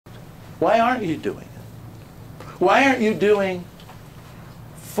Why aren't you doing it? Why aren't you doing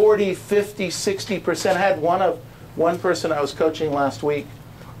 40, 50, 60%? I had one person I was coaching last week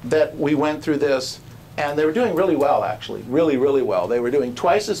that we went through this, and they were doing really well, actually, really, really well. They were doing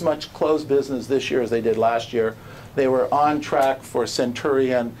twice as much closed business this year as they did last year. They were on track for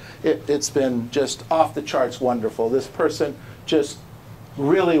Centurion. It's been just off the charts wonderful. This person just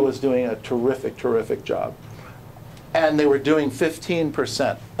really was doing a terrific, terrific job. And they were doing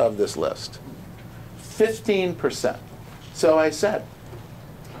 15% of this list. 15%. So I said,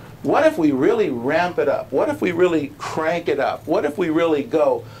 what if we really ramp it up? What if we really crank it up? What if we really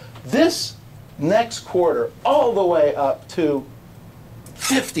go this next quarter all the way up to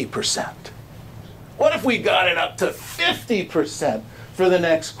 50%? What if we got it up to 50% for the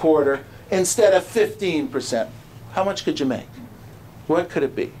next quarter instead of 15%? How much could you make? What could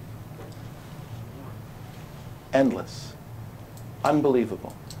it be? Endless.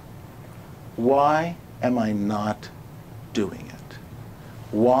 Unbelievable. Why am I not doing it?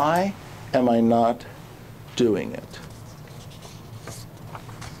 Why am I not doing it?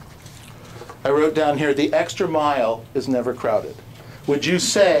 I wrote down here, the extra mile is never crowded. Would you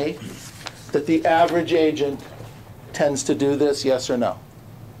say that the average agent tends to do this, yes or no?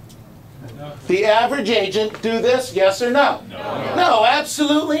 No. The average agent do this, yes or no? No. No,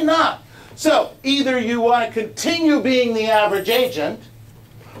 absolutely not. So either you want to continue being the average agent,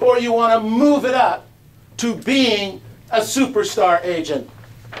 or you want to move it up to being a superstar agent.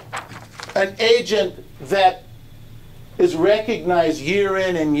 An agent that is recognized year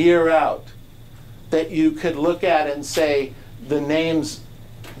in and year out, that you could look at and say the names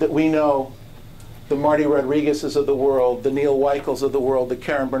that we know, the Marty Rodriguez's of the world, the Neil Weichels of the world, the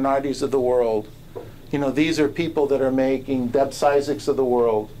Karen Bernardis of the world. You know, these are people that are making Deb Sizeks of the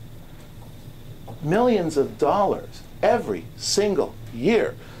world millions of dollars every single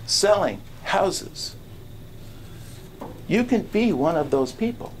year selling houses. You can be one of those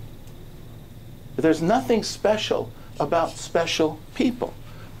people. There's nothing special about special people.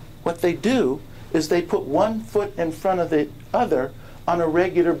 What they do is they put one foot in front of the other on a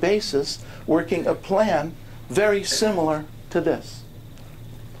regular basis, working a plan very similar to this.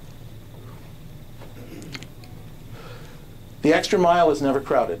 The extra mile is never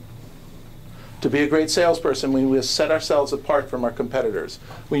crowded. To be a great salesperson, we must set ourselves apart from our competitors.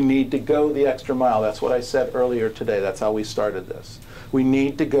 We need to go the extra mile. That's what I said earlier today. That's how we started this. We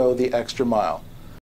need to go the extra mile.